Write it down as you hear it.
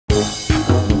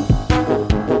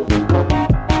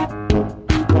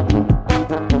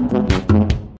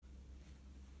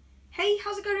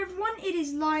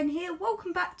MrFind here.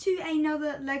 Welcome back to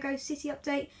another LEGO City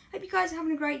update. Hope you guys are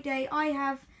having a great day. I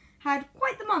have had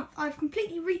quite the month. I've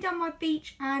completely redone my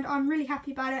beach and I'm really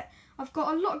happy about it. I've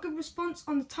got a lot of good response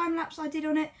on the time lapse I did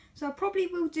on it, so I probably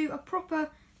will do a proper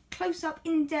close-up,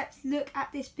 in-depth look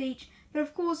at this beach. But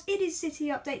of course it is city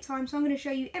update time, so I'm going to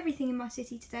show you everything in my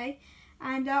city today.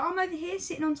 And I'm over here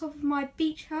sitting on top of my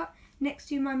beach hut next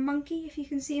to my monkey, if you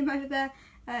can see him over there.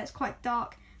 It's quite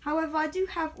dark. However, I do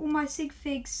have all my sig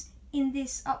figs in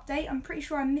this update. I'm pretty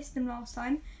sure I missed them last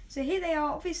time. So here they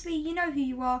are. Obviously, you know who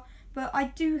you are, but I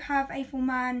do have A4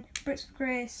 Man, Bricks for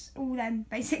Chris, all them,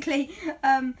 basically.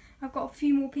 I've got a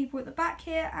few more people at the back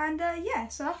here, and yeah,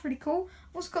 so that's really cool.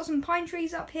 I've also got some pine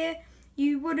trees up here.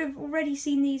 You would have already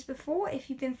seen these before if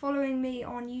you've been following me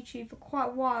on YouTube for quite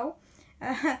a while.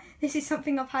 This is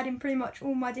something I've had in pretty much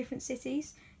all my different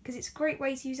cities, because it's a great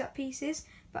way to use up pieces.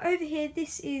 But over here,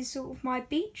 this is sort of my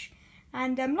beach,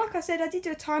 and like I said, I did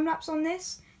do a time lapse on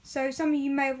this, so some of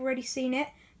you may have already seen it.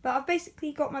 But I've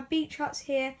basically got my beach huts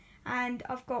here, and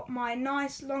I've got my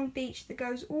nice long beach that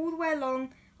goes all the way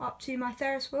along up to my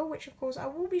Ferris wheel, which of course I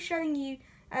will be showing you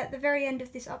at the very end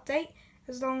of this update,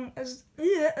 as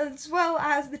well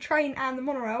as the train and the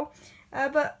monorail.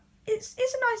 But it's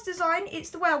a nice design. It's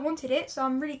the way I wanted it, so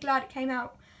I'm really glad it came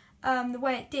out the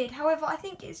way it did. However, I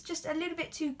think it's just a little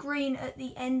bit too green at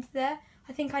the end there.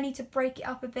 I think I need to break it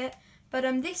up a bit. But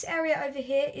this area over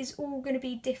here is all going to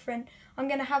be different. I'm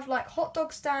going to have like hot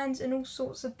dog stands and all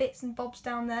sorts of bits and bobs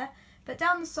down there. But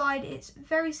down the side it's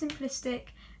very simplistic,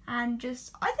 and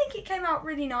just, I think it came out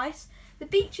really nice. The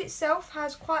beach itself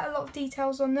has quite a lot of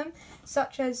details on them,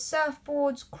 such as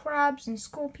surfboards, crabs and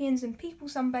scorpions and people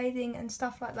sunbathing and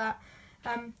stuff like that.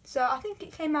 So I think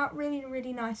it came out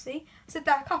really nicely. I said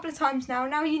that a couple of times now.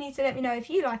 Now you need to let me know if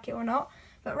you like it or not.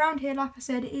 But around here, like I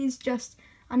said, it is just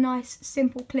a nice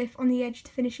simple cliff on the edge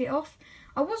to finish it off.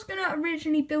 I was going to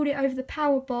originally build it over the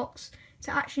power box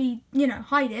to actually, you know,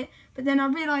 hide it. But then I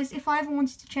realised if I ever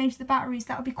wanted to change the batteries,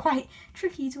 that would be quite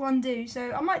tricky to undo.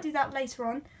 So I might do that later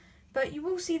on. But you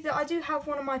will see that I do have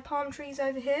one of my palm trees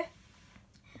over here.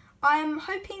 I am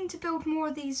hoping to build more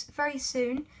of these very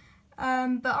soon.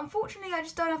 But unfortunately I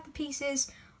just don't have the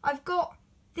pieces. I've got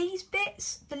these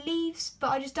bits, the leaves,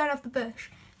 but I just don't have the bush.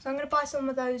 So I'm going to buy some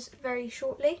of those very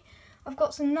shortly. I've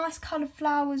got some nice coloured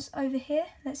flowers over here.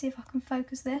 Let's see if I can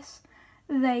focus this.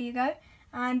 There you go.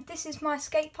 And this is my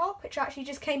skate park, which actually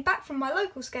just came back from my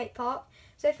local skate park.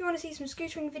 So if you want to see some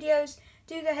scootering videos,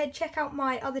 do go ahead, check out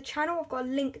my other channel. I've got a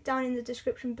link down in the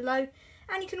description below.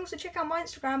 And you can also check out my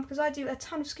Instagram, because I do a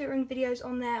ton of scootering videos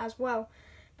on there as well.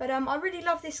 But I really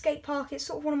love this skate park. It's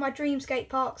sort of one of my dream skate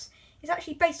parks. It's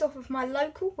actually based off of my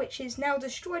local, which is now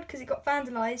destroyed because it got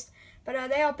vandalised. But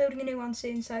they are building a new one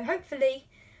soon, so hopefully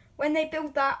when they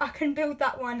build that, I can build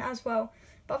that one as well.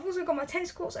 But I've also got my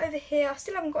tennis courts over here. I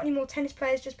still haven't got any more tennis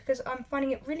players, just because I'm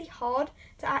finding it really hard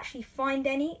to actually find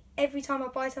any every time I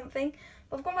buy something.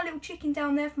 But I've got my little chicken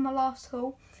down there from my last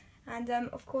haul. And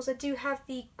of course I do have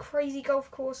the crazy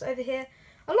golf course over here.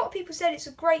 A lot of people said it's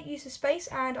a great use of space,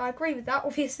 and I agree with that,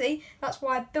 obviously. That's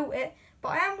why I built it. But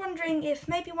I am wondering if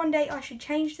maybe one day I should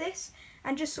change this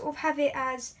and just sort of have it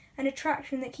as an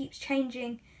attraction that keeps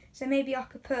changing. So maybe I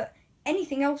could put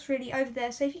anything else really over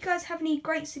there. So if you guys have any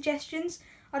great suggestions,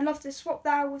 I'd love to swap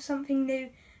that out with something new,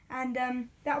 and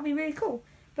that would be really cool.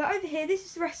 But over here, this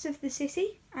is the rest of the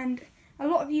city, and a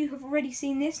lot of you have already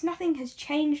seen this. Nothing has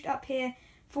changed up here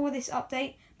for this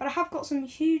update, but I have got some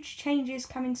huge changes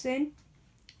coming soon.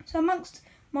 So amongst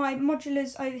my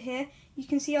modulars over here, you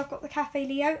can see I've got the Cafe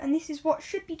Leo, and this is what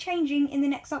should be changing in the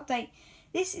next update.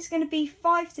 This is going to be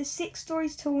 5 to 6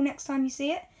 stories tall next time you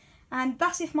see it, and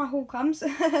that's if my haul comes.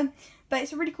 But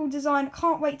it's a really cool design. I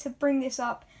can't wait to bring this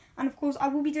up, and of course I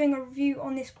will be doing a review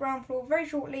on this ground floor very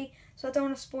shortly, so I don't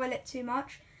want to spoil it too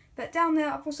much. But down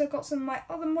there I've also got some of my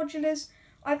other modulars.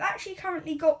 I've actually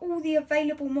currently got all the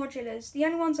available modulars. The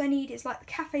only ones I need is like the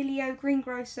Cafe Leo,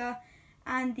 Greengrocer,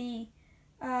 and the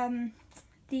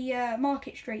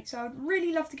Market Street, so I'd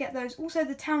really love to get those. Also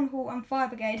the Town Hall and Fire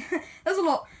Brigade. There's a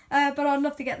lot, but I'd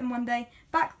love to get them one day.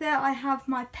 Back there I have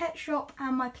my pet shop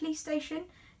and my police station.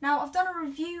 Now I've done a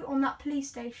review on that police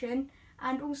station,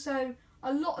 and also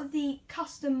a lot of the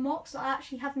custom mocks that I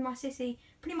actually have in my city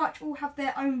pretty much all have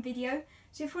their own video.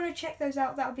 So if you want to check those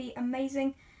out, that would be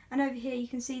amazing. And over here you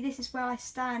can see this is where I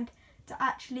stand to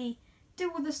actually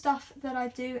do all the stuff that I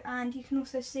do, and you can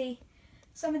also see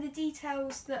some of the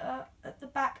details that are at the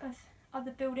back of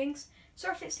other buildings.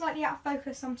 Sorry if it's slightly out of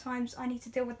focus sometimes, I need to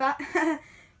deal with that.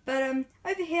 But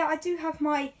over here I do have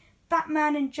my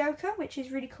Batman and Joker, which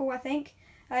is really cool I think.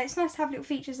 It's nice to have little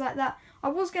features like that. I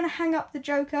was going to hang up the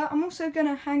Joker. I'm also going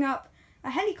to hang up a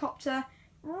helicopter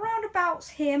roundabouts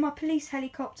here, my police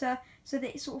helicopter, so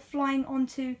that it's sort of flying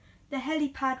onto the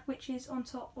helipad which is on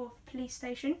top of the police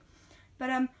station. But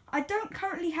I don't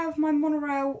currently have my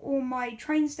monorail or my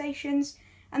train stations,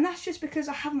 and that's just because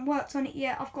I haven't worked on it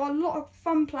yet. I've got a lot of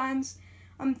fun plans.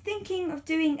 I'm thinking of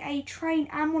doing a train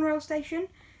and monorail station,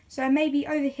 so maybe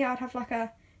over here I'd have like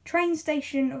a train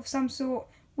station of some sort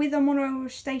with a monorail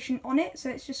station on it, so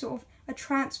it's just sort of a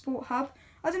transport hub.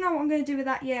 I don't know what I'm going to do with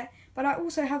that yet, but I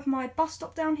also have my bus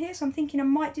stop down here, so I'm thinking I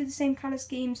might do the same colour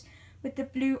schemes with the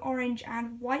blue, orange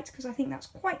and white, because I think that's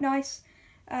quite nice.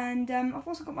 And I've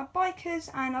also got my bikers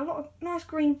and a lot of nice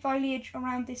green foliage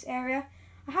around this area.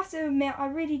 I have to admit, I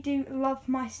really do love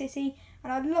my city,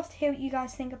 and I'd love to hear what you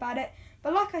guys think about it.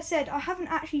 But like I said, I haven't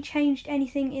actually changed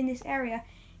anything in this area.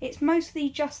 It's mostly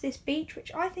just this beach,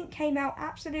 which I think came out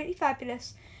absolutely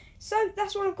fabulous. So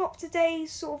that's what I've got for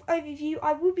today's sort of overview.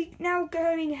 I will be now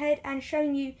going ahead and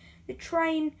showing you the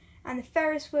train and the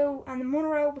Ferris wheel and the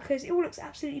monorail, because it all looks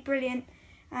absolutely brilliant.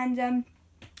 And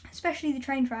especially the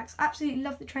train tracks. Absolutely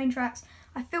love the train tracks.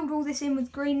 I filled all this in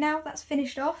with green now. That's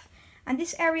finished off. And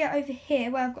this area over here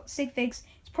where I've got sig figs,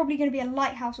 it's probably going to be a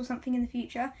lighthouse or something in the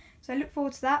future. So I look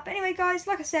forward to that. But anyway guys,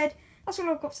 like I said, that's all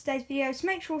I've got for today's video. So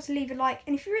make sure to leave a like.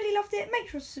 And if you really loved it, make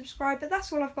sure to subscribe. But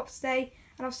that's all I've got for today.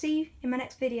 And I'll see you in my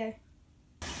next video.